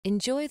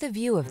Enjoy the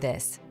view of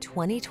this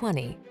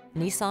 2020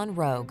 Nissan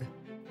Rogue.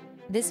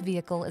 This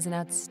vehicle is an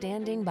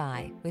outstanding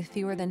buy with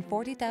fewer than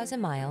 40,000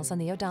 miles on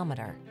the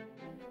odometer.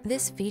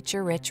 This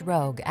feature-rich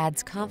Rogue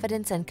adds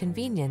confidence and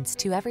convenience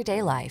to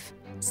everyday life.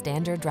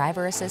 Standard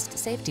driver assist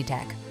safety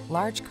tech,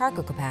 large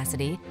cargo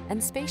capacity,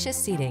 and spacious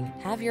seating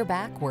have your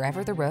back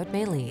wherever the road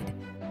may lead.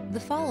 The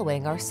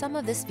following are some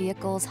of this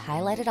vehicle's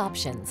highlighted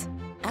options: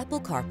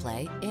 Apple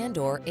CarPlay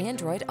and/or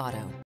Android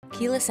Auto,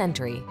 keyless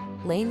entry,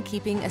 lane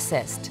keeping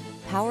assist,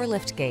 power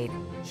liftgate,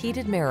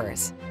 heated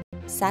mirrors,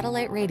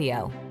 satellite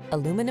radio,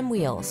 aluminum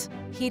wheels,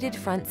 heated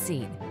front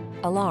seat,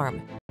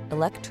 alarm,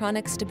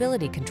 electronic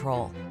stability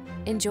control.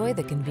 Enjoy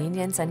the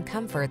convenience and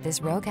comfort this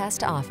Rogue has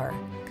to offer.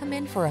 Come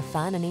in for a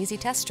fun and easy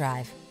test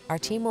drive. Our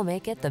team will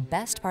make it the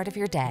best part of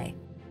your day.